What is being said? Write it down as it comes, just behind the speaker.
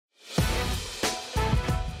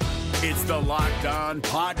It's the Locked On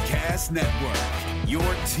Podcast Network, your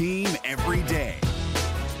team every day.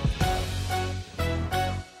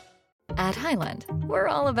 At Highland, we're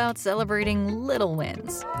all about celebrating little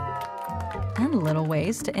wins and little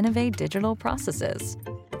ways to innovate digital processes.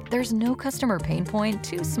 There's no customer pain point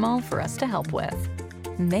too small for us to help with.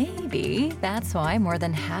 Maybe that's why more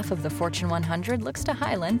than half of the Fortune 100 looks to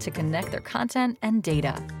Highland to connect their content and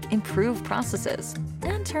data, improve processes,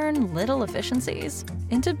 and turn little efficiencies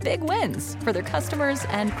into big wins for their customers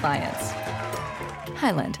and clients.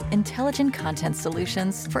 Highland, intelligent content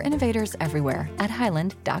solutions for innovators everywhere at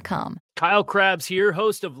highland.com. Kyle Krabs here,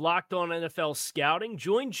 host of Locked On NFL Scouting.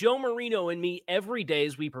 Join Joe Marino and me every day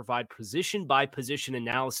as we provide position-by-position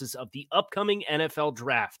analysis of the upcoming NFL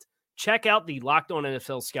Draft. Check out the Locked On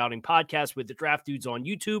NFL Scouting podcast with the Draft Dudes on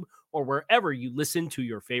YouTube or wherever you listen to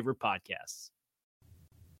your favorite podcasts.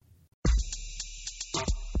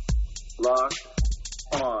 Locked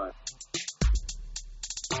On.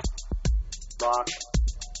 Locked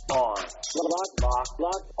On.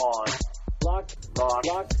 Locked On.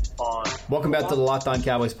 Locked On. Welcome back to the Locked On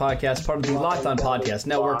Cowboys podcast, part of the Locked On Podcast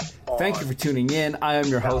Network. Thank you for tuning in. I am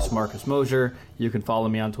your host, Marcus Mosier. You can follow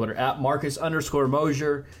me on Twitter at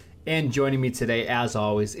Marcus_Mosier. And joining me today, as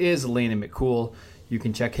always, is Landon McCool. You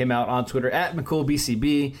can check him out on Twitter at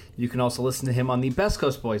McCoolBCB. You can also listen to him on the Best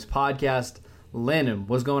Coast Boys podcast. Landon,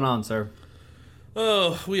 what's going on, sir?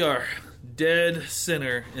 Oh, we are dead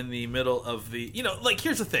center in the middle of the...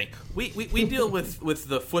 here's the thing. We deal with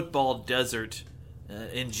the football desert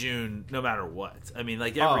in June no matter what. I mean,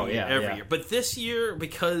 every year. But this year,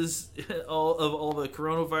 because all the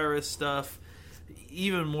coronavirus stuff,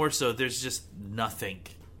 even more so, there's just nothing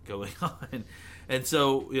going on. And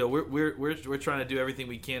so, we're trying to do everything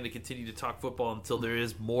we can to continue to talk football until there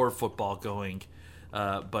is more football going.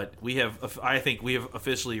 But I think we have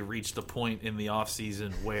officially reached the point in the off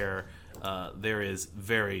season where there is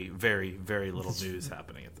very, very, very little news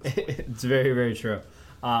happening at this point. It's very, very true.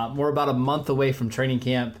 We're about a month away from training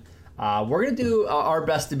camp. We're going to do our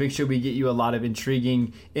best to make sure we get you a lot of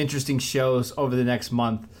intriguing, interesting shows over the next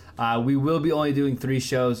month. We will be only doing 3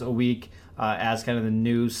 shows a week as kind of the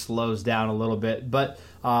news slows down a little bit. But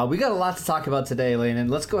we got a lot to talk about today, Lane. And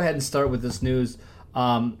let's go ahead and start with this news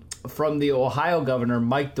from the Ohio governor,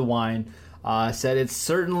 Mike DeWine. Said it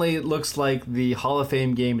certainly looks like the Hall of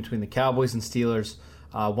Fame game between the Cowboys and Steelers.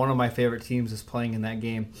 One of my favorite teams is playing in that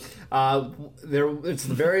game. It's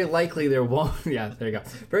very likely there won't. Yeah, there you go.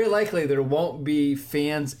 Very likely there won't be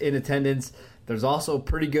fans in attendance. There's also a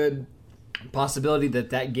pretty good possibility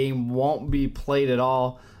that game won't be played at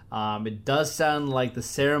all. It does sound like the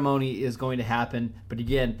ceremony is going to happen, but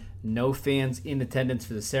again, no fans in attendance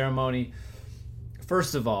for the ceremony.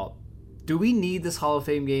 First of all, do we need this Hall of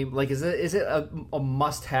Fame game? Is it a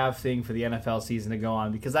must-have thing for the NFL season to go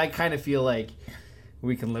on? Because I kind of feel like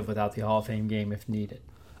we can live without the Hall of Fame game if needed.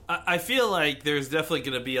 I feel like there's definitely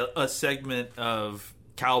going to be a segment of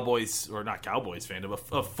Cowboys, or not Cowboys fandom,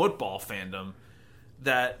 of football fandom,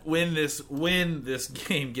 that when this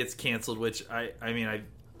game gets canceled, which I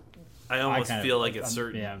almost feel like it's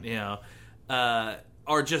certain,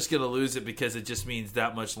 are just going to lose it because it just means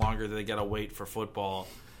that much longer that they got to wait for football.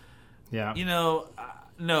 Yeah.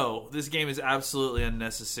 No, this game is absolutely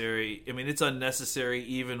unnecessary. I mean, it's unnecessary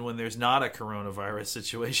even when there's not a coronavirus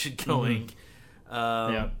situation going.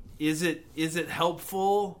 Mm-hmm. Is it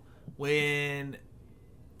helpful when...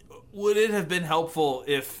 Would it have been helpful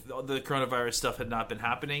if the coronavirus stuff had not been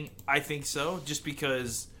happening? I think so, just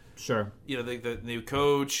because... Sure. The new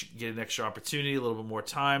coach, get an extra opportunity, a little bit more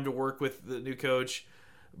time to work with the new coach.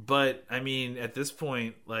 But, I mean, at this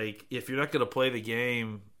point, if you're not going to play the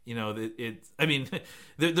game...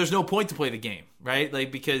 there's no point to play the game,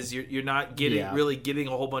 right? Because you're not really getting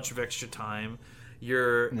a whole bunch of extra time.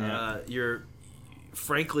 You're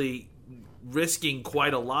frankly risking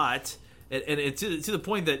quite a lot, and to the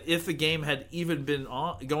point that if the game had even been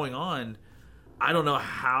going on, I don't know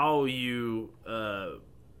how you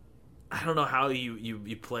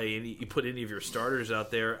play you put any of your starters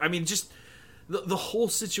out there. I mean, just the whole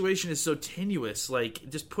situation is so tenuous.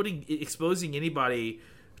 Just exposing anybody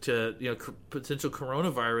to potential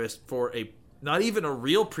coronavirus for not even a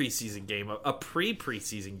real preseason game, a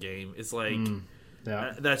pre-preseason game is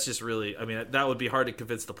that's just really. I mean, that would be hard to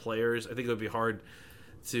convince the players. I think it would be hard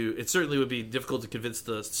to. It certainly would be difficult to convince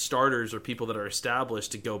the starters or people that are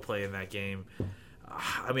established to go play in that game.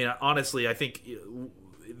 I mean, honestly, I think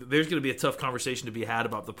there's going to be a tough conversation to be had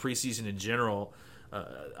about the preseason in general.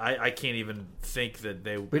 I can't even think that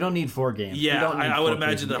they... We don't need 4 games. Yeah, I would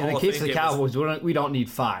imagine the Hall of Fame game... In the case of the Cowboys, we don't need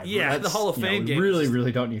 5. Yeah, the Hall of Fame game... We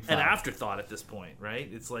really don't need 5. An afterthought at this point, right?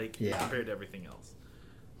 It's compared to everything else.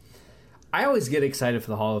 I always get excited for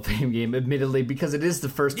the Hall of Fame game, admittedly, because it is the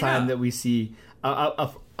first time that we see a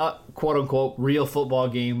quote-unquote real football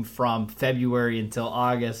game from February until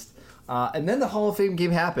August. And then the Hall of Fame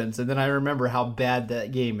game happens, and then I remember how bad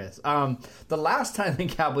that game is. The last time the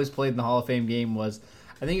Cowboys played in the Hall of Fame game was,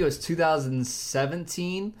 I think it was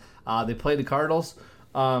 2017. They played the Cardinals.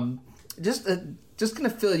 Just going to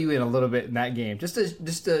fill you in a little bit in that game, just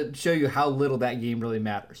to show you how little that game really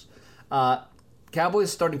matters.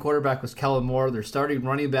 Cowboys' starting quarterback was Kellen Moore. Their starting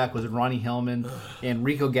running back was Ronnie Hillman, and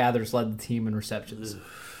Rico Gathers led the team in receptions.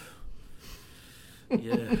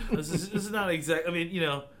 Yeah, this is not exact. I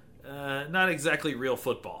mean, not exactly real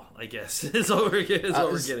football, I guess, is what we're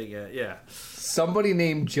getting at. Yeah. Somebody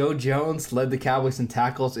named Joe Jones led the Cowboys in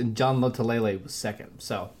tackles, and John Lotalele was second.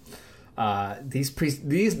 So these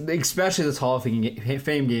especially this Hall of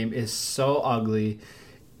Fame game is so ugly.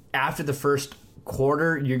 After the first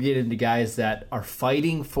quarter, you're getting into guys that are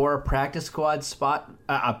fighting for a practice squad spot.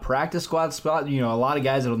 A lot of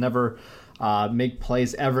guys that'll never make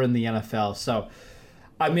plays ever in the NFL. So.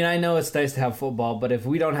 I mean, I know it's nice to have football, but if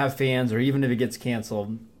we don't have fans or even if it gets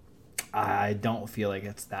canceled, I don't feel like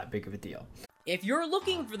it's that big of a deal. If you're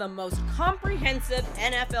looking for the most comprehensive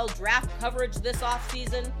NFL draft coverage this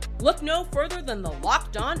offseason, look no further than the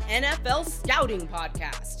Locked On NFL Scouting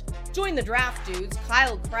Podcast. Join the draft dudes,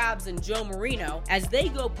 Kyle Krabs and Joe Marino, as they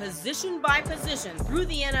go position by position through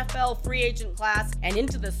the NFL free agent class and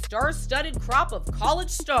into the star-studded crop of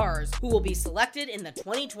college stars who will be selected in the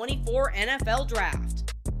 2024 NFL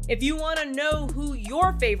Draft. If you want to know who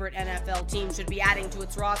your favorite NFL team should be adding to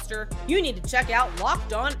its roster, you need to check out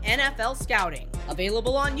Locked On NFL Scouting,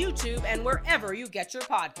 available on YouTube and wherever you get your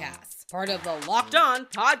podcasts. Part of the Locked On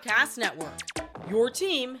Podcast Network, your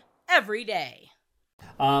team every day.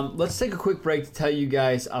 Let's take a quick break to tell you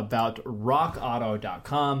guys about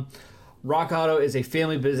RockAuto.com. Rock Auto is a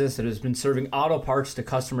family business that has been serving auto parts to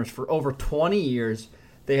customers for over 20 years.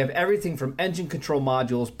 They have everything from engine control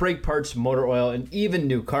modules, brake parts, motor oil, and even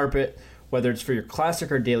new carpet. Whether it's for your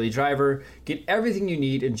classic or daily driver, get everything you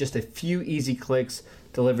need in just a few easy clicks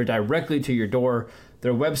delivered directly to your door.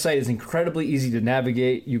 Their website is incredibly easy to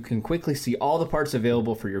navigate. You can quickly see all the parts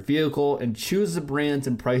available for your vehicle and choose the brands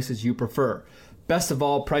and prices you prefer. Best of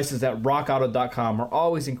all, prices at rockauto.com are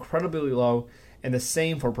always incredibly low, and the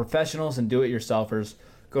same for professionals and do-it-yourselfers.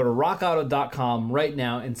 Go to rockauto.com right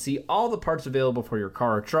now and see all the parts available for your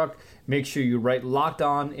car or truck. Make sure you write Locked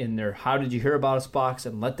On in their How Did You Hear About Us box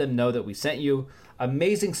and let them know that we sent you.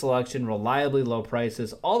 Amazing selection, reliably low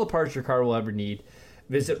prices, all the parts your car will ever need.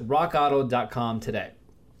 Visit rockauto.com today.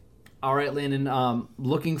 All right, Landon,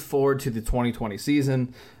 looking forward to the 2020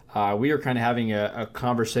 season. We are kind of having a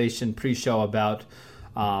conversation pre-show about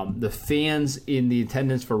the fans in the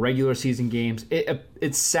attendance for regular season games.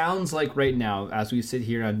 It sounds like right now, as we sit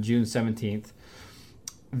here on June 17th,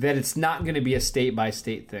 that it's not going to be a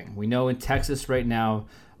state-by-state thing. We know in Texas right now,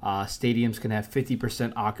 stadiums can have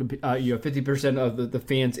 50% 50% of the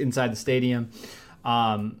fans inside the stadium.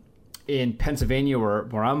 In Pennsylvania,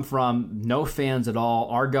 where I'm from, no fans at all.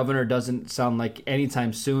 Our governor doesn't sound like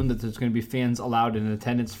anytime soon that there's going to be fans allowed in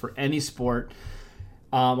attendance for any sport.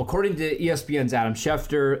 According to ESPN's Adam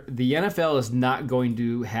Schefter, the NFL is not going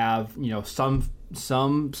to have some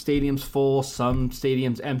stadiums full, some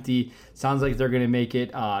stadiums empty. Sounds like they're going to make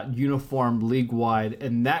it uniform league-wide,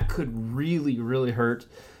 and that could really, really hurt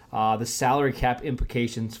the salary cap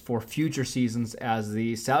implications for future seasons, as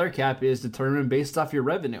the salary cap is determined based off your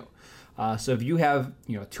revenue. So if you have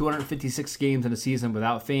 256 games in a season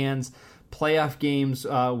without fans, playoff games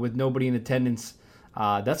with nobody in attendance,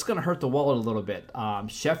 that's going to hurt the wallet a little bit.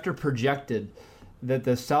 Schefter projected that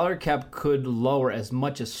the salary cap could lower as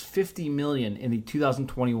much as $50 million in the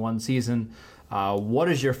 2021 season. What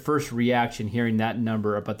is your first reaction hearing that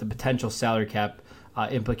number about the potential salary cap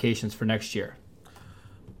implications for next year?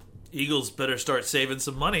 Eagles better start saving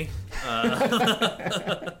some money.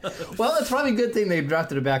 Well, it's probably a good thing they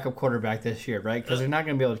drafted a backup quarterback this year, right? Because they're not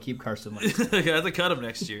going to be able to keep Carson Wentz. They have to cut him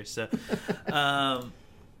next year. So,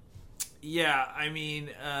 yeah, I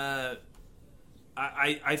mean,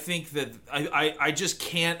 I think that I just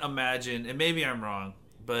can't imagine, and maybe I'm wrong,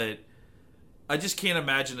 but I just can't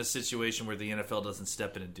imagine a situation where the NFL doesn't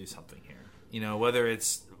step in and do something here. Whether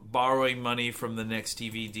it's borrowing money from the next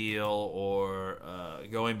TV deal or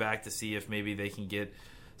going back to see if maybe they can get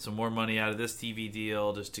some more money out of this TV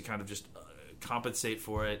deal just to kind of just compensate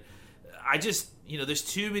for it. I just, there's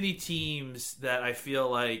too many teams that I feel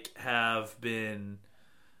like have been,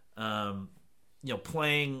 following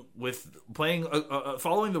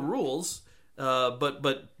the rules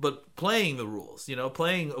but playing the rules,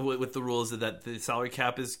 playing with the rules that the salary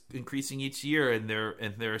cap is increasing each year, and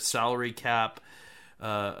their salary cap,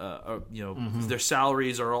 their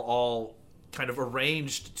salaries are all kind of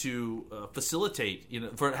arranged to facilitate,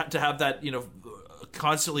 to have that,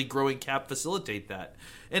 constantly growing cap facilitate that,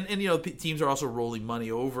 and teams are also rolling money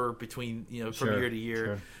over between from year to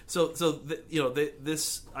year. Sure. So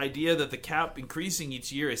this idea that the cap increasing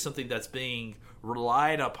each year is something that's being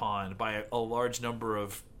relied upon by a large number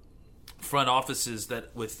of front offices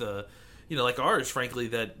that with like ours, frankly,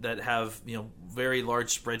 that have very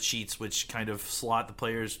large spreadsheets which kind of slot the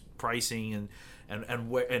players' pricing and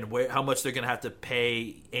where how much they're going to have to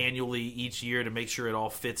pay annually each year to make sure it all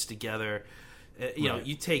fits together.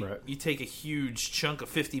 You take a huge chunk, a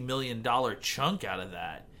 $50 million chunk out of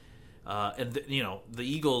that, and the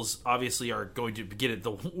Eagles obviously are going to get it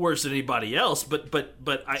the worse than anybody else. But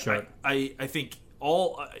I think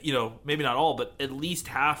all maybe not all, but at least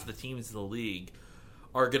half the teams in the league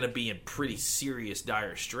are going to be in pretty serious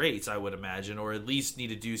dire straits, I would imagine, or at least need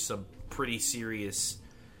to do some pretty serious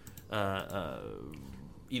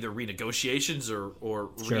either renegotiations or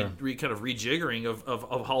kind of rejiggering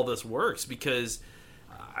of how this works, because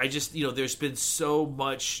I just there's been so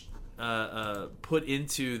much put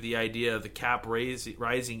into the idea of the cap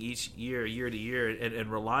rising each year to year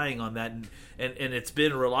and relying on that, and it's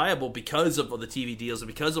been reliable because of all the TV deals and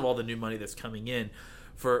because of all the new money that's coming in,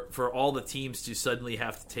 for all the teams to suddenly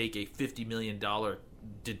have to take a $50 million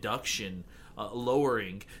deduction,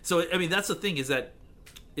 lowering. So I mean that's the thing, is that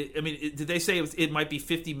did they say it might be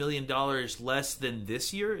 $50 million less than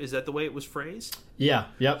this year? Is that the way it was phrased? Yeah.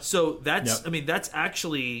 Yep. So that's that's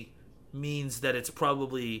actually means that it's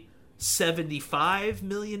probably $75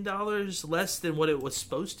 million less than what it was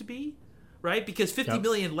supposed to be, right? Because $50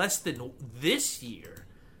 million less than this year,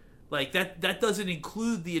 like that doesn't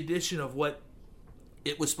include the addition of what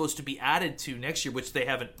it was supposed to be added to next year, which they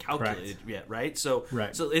haven't calculated yet, right? So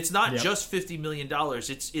it's not just $50 million.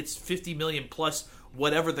 It's $50 million plus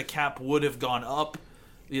whatever the cap would have gone up,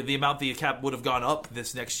 the amount the cap would have gone up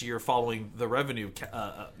this next year following the revenue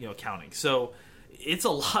counting. So it's a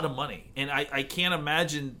lot of money, and I can't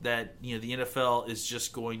imagine that the NFL is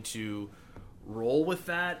just going to roll with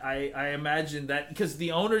that. I imagine that because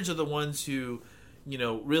the owners are the ones who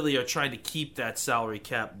really are trying to keep that salary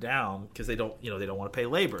cap down because they don't want to pay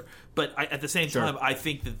labor. But at the same time, I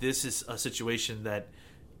think that this is a situation that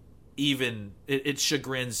even it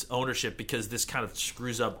chagrins ownership because this kind of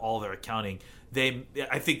screws up all their accounting.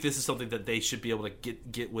 I think this is something that they should be able to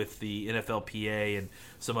get with the NFLPA and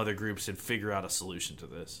some other groups and figure out a solution to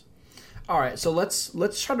this. All right, so let's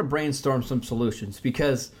try to brainstorm some solutions,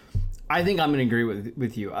 because I think I'm going to agree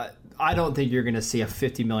with you. I don't think you're going to see a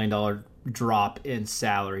 $50 million drop in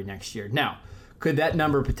salary next year. Now, could that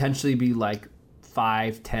number potentially be like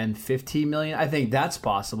 5, 10, 15 million? I think that's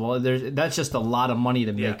possible. That's just a lot of money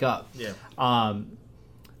to make up. Yeah.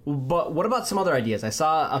 But what about some other ideas? I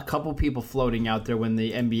saw a couple people floating out there when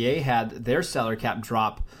the NBA had their salary cap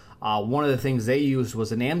drop. One of the things they used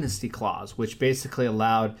was an amnesty clause, which basically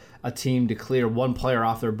allowed a team to clear one player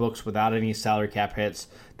off their books without any salary cap hits.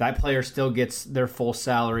 That player still gets their full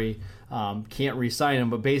salary, can't re-sign them,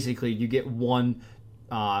 but basically you get one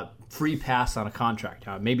free pass on a contract.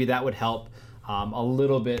 Maybe that would help a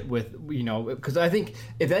little bit with, because I think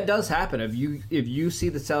if that does happen, if you see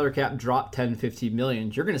the salary cap drop 10, 15 million,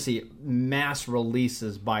 you're going to see mass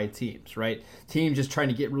releases by teams, right? Teams just trying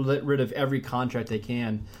to get rid of every contract they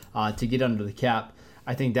can to get under the cap.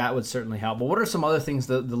 I think that would certainly help. But what are some other things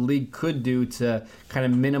that the league could do to kind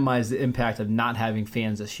of minimize the impact of not having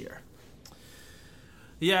fans this year?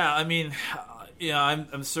 Yeah, I mean,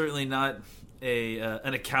 I'm certainly not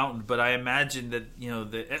an accountant, but I imagine that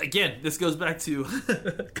again, this goes back to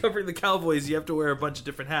covering the Cowboys. You have to wear a bunch of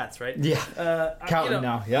different hats, right? Yeah, counting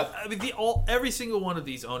now. Yep. I mean, every single one of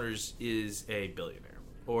these owners is a billionaire,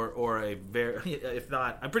 or a very, if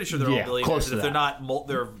not, I'm pretty sure they're all billionaires. If they're not,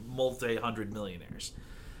 they're multi-hundred millionaires.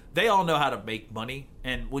 They all know how to make money,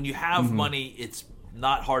 and when you have money, it's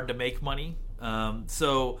not hard to make money.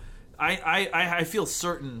 So I feel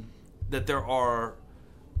certain that there are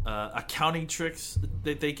accounting tricks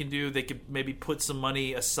that they can do. They could maybe put some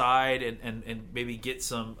money aside and maybe get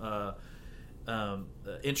some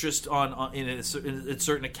interest in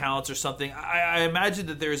certain accounts or something. I imagine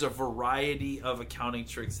that there's a variety of accounting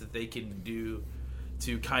tricks that they can do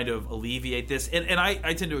to kind of alleviate this. And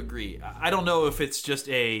I tend to agree. I don't know if it's just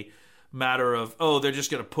a matter of, they're just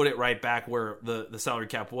going to put it right back where the salary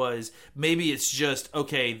cap was. Maybe it's just,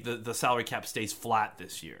 okay, the salary cap stays flat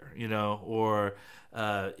this year, or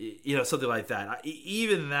something like that.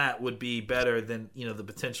 Even that would be better than the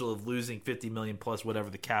potential of losing $50 million plus whatever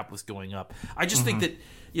the cap was going up. I just think that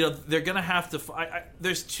they're going to have to.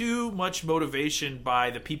 There's too much motivation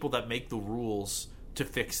by the people that make the rules to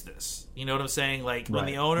fix this. You know what I'm saying? Like when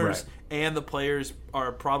the owners and the players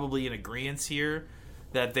are probably in agreement here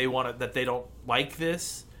that they don't like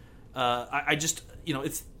this. I just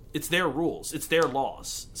it's their rules. It's their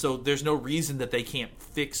laws. So there's no reason that they can't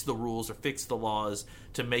fix the rules or fix the laws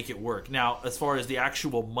to make it work. Now, as far as the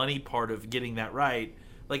actual money part of getting that right,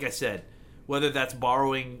 like I said, whether that's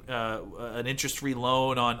borrowing an interest-free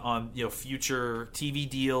loan on future TV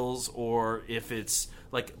deals, or if it's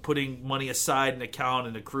like putting money aside in an account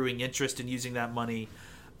and accruing interest and using that money,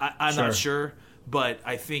 I'm not sure. But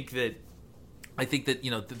I think that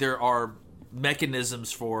there are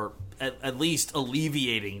mechanisms for at least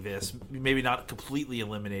alleviating this, maybe not completely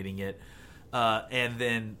eliminating it, and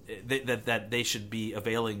then that they should be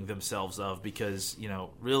availing themselves of, because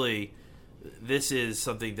really this is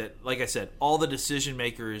something that, like I said, all the decision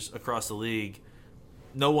makers across the league,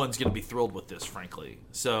 no one's going to be thrilled with this, frankly.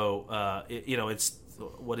 So it's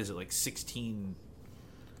what is it, like 16?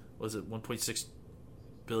 Was it $1.6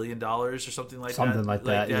 billion or something like that? Something like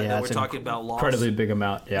that. Yeah, that we're talking about loss. Incredibly big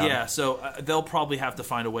amount. Yeah. Yeah. So they'll probably have to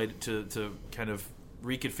find a way to kind of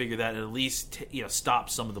reconfigure that and at least stop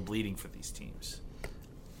some of the bleeding for these teams.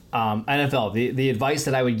 NFL, the advice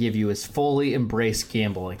that I would give you is fully embrace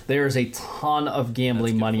gambling. There is a ton of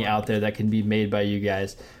gambling money out there that can be made by you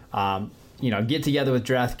guys. Get together with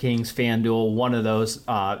DraftKings, FanDuel, one of those,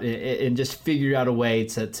 and just figure out a way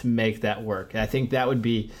to make that work. I think that would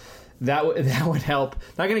be that would help.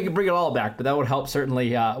 Not going to bring it all back, but that would help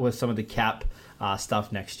certainly with some of the cap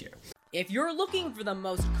stuff next year. If you're looking for the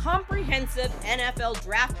most comprehensive NFL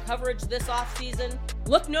draft coverage this offseason,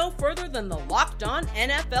 look no further than the Locked On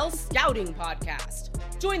NFL Scouting Podcast.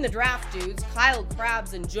 Join the draft dudes, Kyle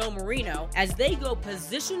Krabs and Joe Marino, as they go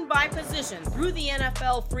position by position through the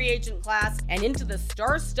NFL free agent class and into the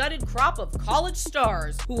star-studded crop of college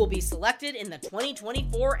stars who will be selected in the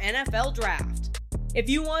 2024 NFL Draft. If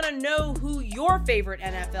you want to know who your favorite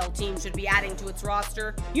NFL team should be adding to its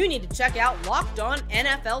roster, you need to check out Locked On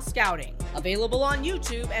NFL Scouting, available on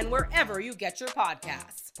YouTube and wherever you get your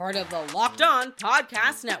podcasts. Part of the Locked On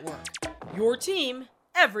Podcast Network, your team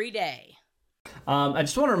every day. I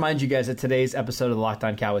just want to remind you guys that today's episode of the Locked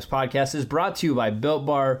On Cowboys podcast is brought to you by Built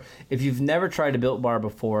Bar. If you've never tried a Built Bar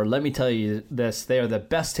before, let me tell you this. They are the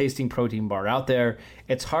best tasting protein bar out there.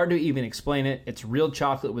 It's hard to even explain it. It's real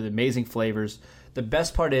chocolate with amazing flavors. The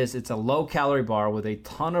best part is it's a low-calorie bar with a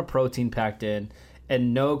ton of protein packed in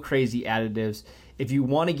and no crazy additives. If you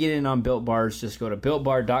want to get in on Built Bars, just go to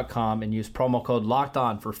BuiltBar.com and use promo code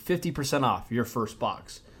LOCKEDON for 50% off your first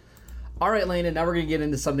box. All right, Landon, now we're going to get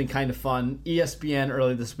into something kind of fun. ESPN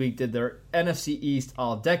earlier this week did their NFC East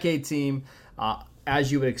All-Decade team.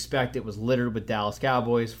 As you would expect, it was littered with Dallas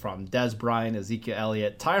Cowboys, from Dez Bryant, Ezekiel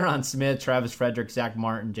Elliott, Tyron Smith, Travis Frederick, Zach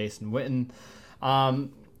Martin, Jason Witten.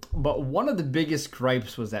 But one of the biggest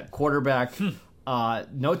gripes was that quarterback.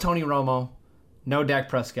 No Tony Romo, no Dak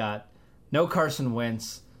Prescott, no Carson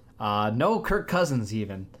Wentz, no Kirk Cousins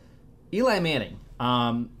even. Eli Manning,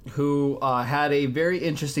 who had a very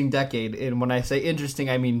interesting decade. And when I say interesting,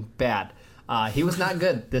 I mean bad. He was not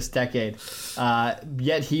good this decade.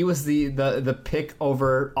 Yet he was the pick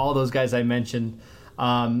over all those guys I mentioned.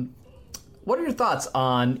 What are your thoughts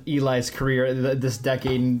on Eli's career this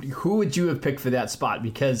decade, and who would you have picked for that spot?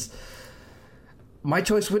 Because my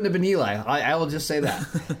choice wouldn't have been Eli. I will just say that.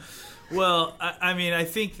 Well, I mean, I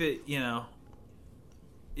think that,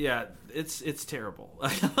 yeah, it's terrible.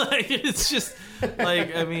 Like, it's just,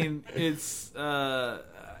 like, I mean, it's,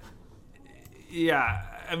 yeah,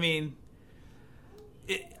 I mean,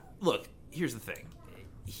 look, here's the thing.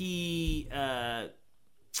 He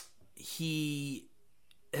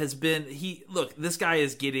look, this guy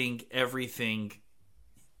is getting everything.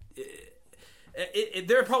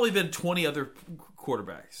 There have probably been 20 other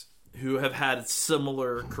quarterbacks who have had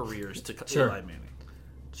similar careers to Eli Manning.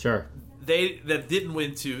 Sure. That didn't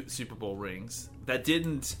win 2 Super Bowl rings. That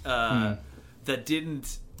didn't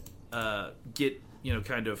get,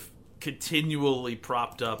 kind of continually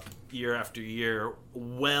propped up year after year,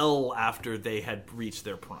 well after they had reached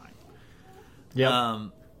their prime. Yeah.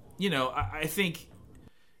 I think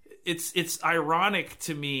it's ironic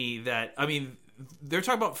to me that, I mean, they're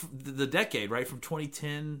talking about the decade, right? From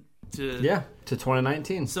 2010 to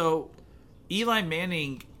 2019. So Eli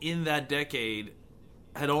Manning in that decade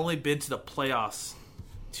had only been to the playoffs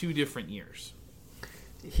 2 different years.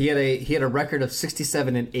 He had a record of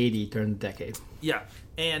 67 and 80 during the decade. Yeah,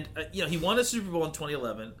 and he won a Super Bowl in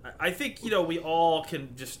 2011. I think we all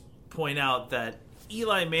can just point out that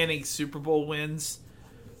Eli Manning's Super Bowl wins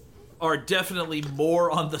are definitely more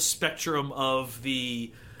on the spectrum of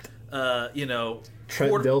the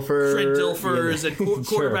Trent Dilfers and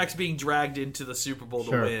quarterbacks being dragged into the Super Bowl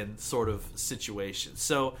to win sort of situation.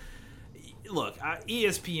 So, look,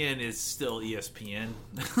 ESPN is still ESPN.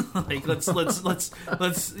 Like let's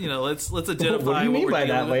identify. What do you mean by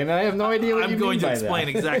that, Lane? I have no idea what you mean by that. I'm going to explain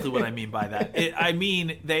exactly what I mean by that. I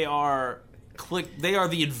mean they are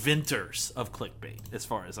the inventors of clickbait as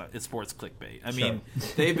far as sports clickbait. I mean,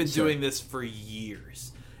 they've been doing this for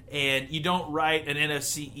years. And you don't write an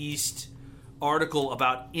NFC East article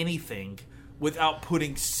about anything without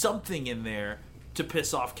putting something in there to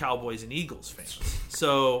piss off Cowboys and Eagles fans.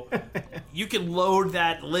 So you can load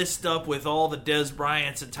that list up with all the Dez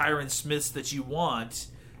Bryants and Tyron Smiths that you want.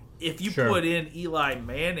 If you put in Eli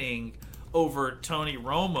Manning over Tony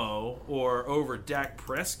Romo or over Dak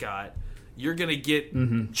Prescott, you're going to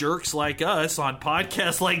get jerks like us on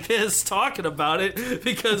podcasts like this talking about it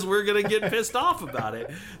because we're going to get pissed off about it.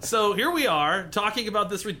 So here we are talking about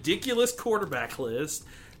this ridiculous quarterback list.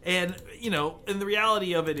 And, and the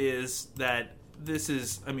reality of it is that this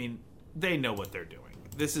is, they know what they're doing.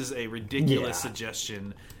 This is a ridiculous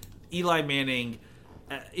suggestion. Eli Manning,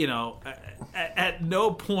 at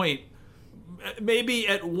no point, maybe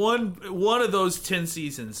at one of those 10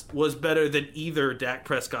 seasons was better than either Dak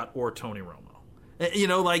Prescott or Tony Romo.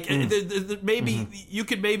 Maybe you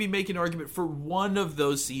could maybe make an argument for one of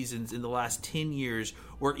those seasons in the last 10 years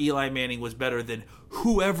where Eli Manning was better than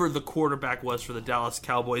whoever the quarterback was for the Dallas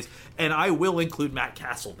Cowboys, and I will include Matt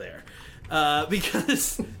Castle there.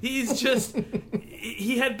 Because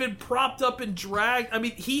he had been propped up and dragged.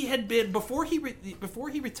 He had been, before he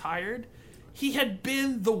retired, he had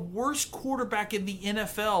been the worst quarterback in the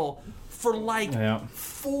NFL for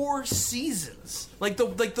 4 seasons. Like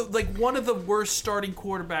one of the worst starting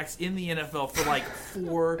quarterbacks in the NFL for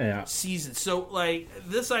 4 seasons. So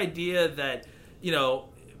this idea that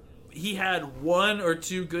he had 1 or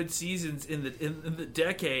 2 good seasons in the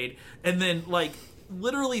decade, and then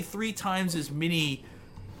literally 3 times as many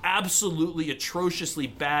absolutely atrociously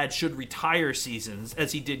bad should retire seasons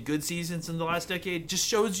as he did good seasons in the last decade just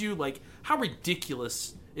shows you how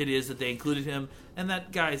ridiculous it is that they included him. And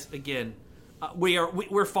that, guys, again,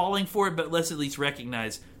 we're falling for it, but let's at least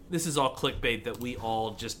recognize this is all clickbait that we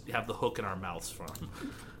all just have the hook in our mouths from.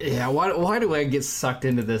 Yeah, why do I get sucked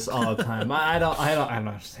into this all the time? I don't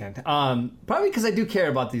understand. Probably because I do care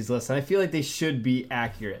about these lists, and I feel like they should be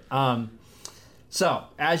accurate. So,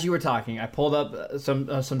 as you were talking, I pulled up some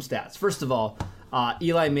stats. First of all,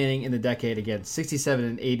 Eli Manning in the decade, again, 67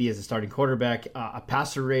 and 80 as a starting quarterback, a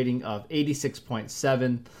passer rating of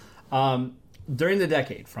 86.7. During the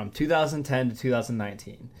decade, from 2010 to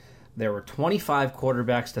 2019, there were 25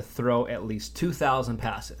 quarterbacks to throw at least 2,000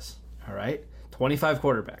 passes. All right? 25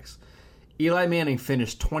 quarterbacks. Eli Manning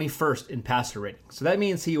finished 21st in passer rating. So that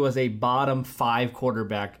means he was a bottom 5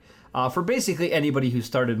 quarterback for basically anybody who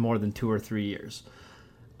started more than 2 or 3 years.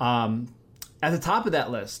 At the top of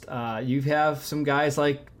that list, you have some guys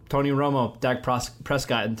like Tony Romo, Dak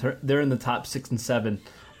Prescott, and they're in the top 6 and 7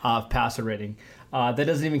 of passer rating. That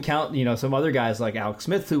doesn't even count, some other guys like Alex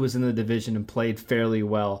Smith, who was in the division and played fairly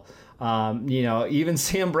well. Even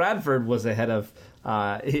Sam Bradford was ahead of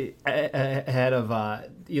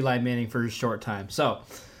Eli Manning for a short time. So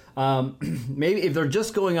maybe if they're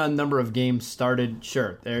just going on number of games started,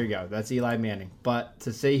 sure, there you go. That's Eli Manning. But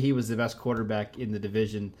to say he was the best quarterback in the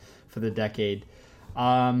division for the decade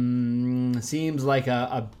seems like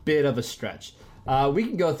a bit of a stretch. We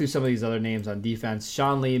can go through some of these other names on defense.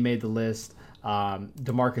 Sean Lee made the list.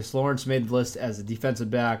 DeMarcus Lawrence made the list as a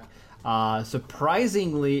defensive back.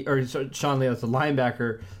 Surprisingly, Sean Lee as a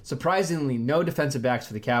linebacker. Surprisingly, no defensive backs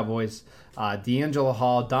for the Cowboys. D'Angelo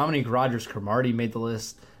Hall, Dominique Rodgers-Cromartie made the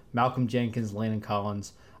list. Malcolm Jenkins, Landon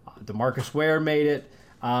Collins, DeMarcus Ware made it.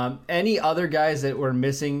 Any other guys that were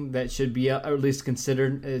missing that should be at least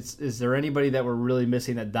considered? Is there anybody that we're really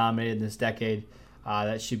missing that dominated this decade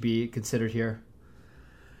that should be considered here?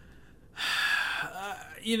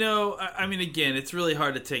 Again, it's really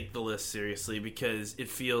hard to take the list seriously because it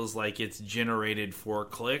feels like it's generated for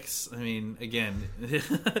clicks.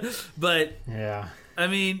 But yeah. I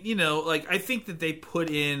think that they put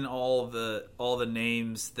in all the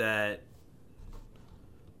names that.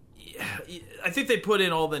 I think they put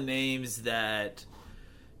in all the names that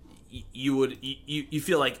you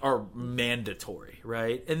feel like are mandatory,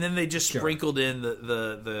 right? And then they just sprinkled in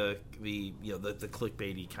the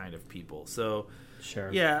clickbaity kind of people. So Sure.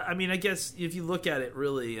 Yeah, I mean, I guess if you look at it,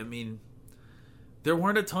 really, I mean, there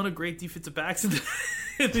weren't a ton of great defensive backs in the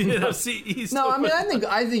NFC East. No, I mean,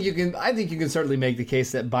 I think you can certainly make the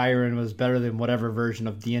case that Byron was better than whatever version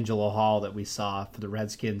of D'Angelo Hall that we saw for the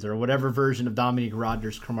Redskins, or whatever version of Dominique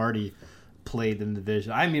Rodgers-Cromartie played in the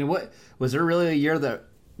division. I mean, what was there really a year that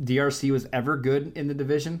DRC was ever good in the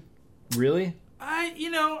division? Really?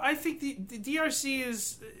 I think the DRC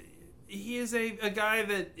is. He is a guy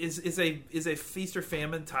that is a feast or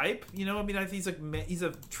famine type. I mean, I think he's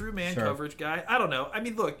a true man coverage guy. I don't know. I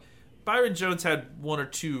mean, look, Byron Jones had 1 or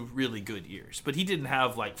 2 really good years, but he didn't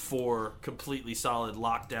have like 4 completely solid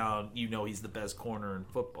lockdown. He's the best corner in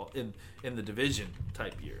football in the division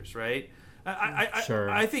type years, right?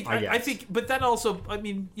 I think, but that also, I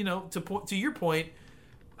mean, to your point,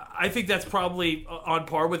 I think that's probably on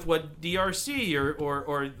par with what DRC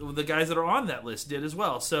or the guys that are on that list did as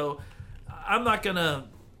well. So I'm not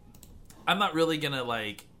really gonna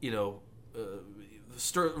like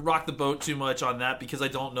rock the boat too much on that, because I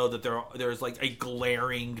don't know that there's like a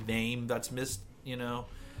glaring name that's missed.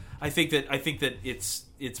 I think that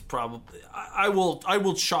it's probably I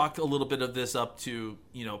will chalk a little bit of this up to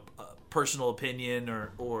personal opinion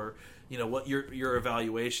or what your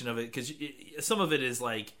evaluation of it, because some of it is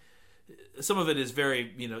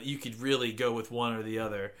very you could really go with one or the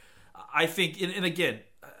other. I think, and again,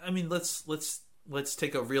 I mean, let's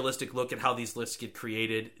take a realistic look at how these lists get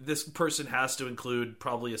created. This person has to include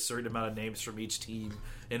probably a certain amount of names from each team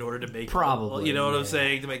in order to make probably, what I'm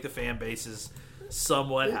saying, to make the fan bases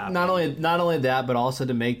somewhat happy. Not only that, but also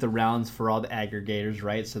to make the rounds for all the aggregators,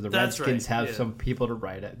 right? So the Redskins have some people to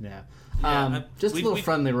write it. Yeah. Just a little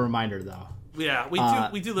friendly reminder, though. Yeah,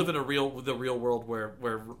 we do live in the real world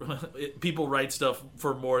where people write stuff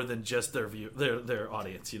for more than just their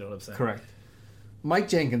audience. You know what I'm saying? Correct. Mike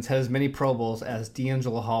Jenkins had as many Pro Bowls as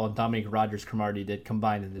D'Angelo Hall and Dominique Rodgers-Cromartie did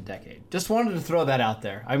combined in the decade. Just wanted to throw that out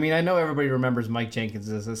there. I mean, I know everybody remembers Mike Jenkins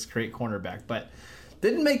as this great cornerback, but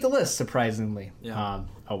didn't make the list, surprisingly. Yeah.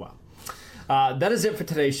 Oh, well. That is it for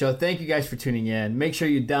today's show. Thank you guys for tuning in. Make sure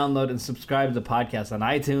you download and subscribe to the podcast on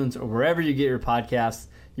iTunes or wherever you get your podcasts.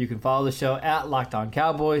 You can follow the show at Locked On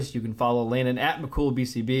Cowboys. You can follow Landon at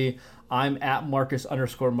McCoolBCB. I'm at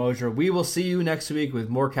Marcus_Mosier. We will see you next week with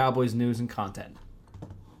more Cowboys news and content.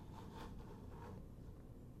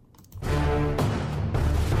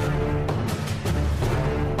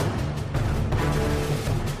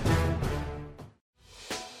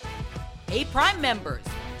 Hey, Prime members,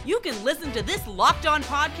 you can listen to this Locked On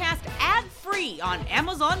podcast ad-free on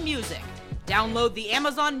Amazon Music. Download the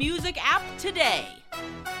Amazon Music app today.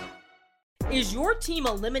 Is your team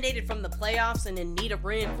eliminated from the playoffs and in need of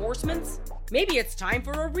reinforcements? Maybe it's time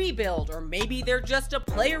for a rebuild, or maybe they're just a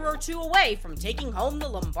player or two away from taking home the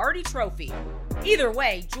Lombardi Trophy. Either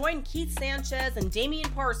way, join Keith Sanchez and Damian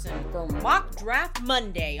Parson for Mock Draft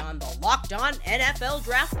Monday on the Locked On NFL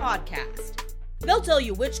Draft Podcast. They'll tell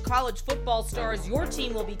you which college football stars your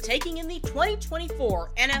team will be taking in the 2024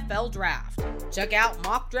 NFL Draft. Check out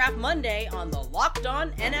Mock Draft Monday on the Locked On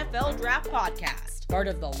NFL Draft Podcast, part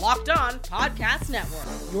of the Locked On Podcast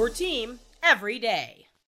Network. Your team every day.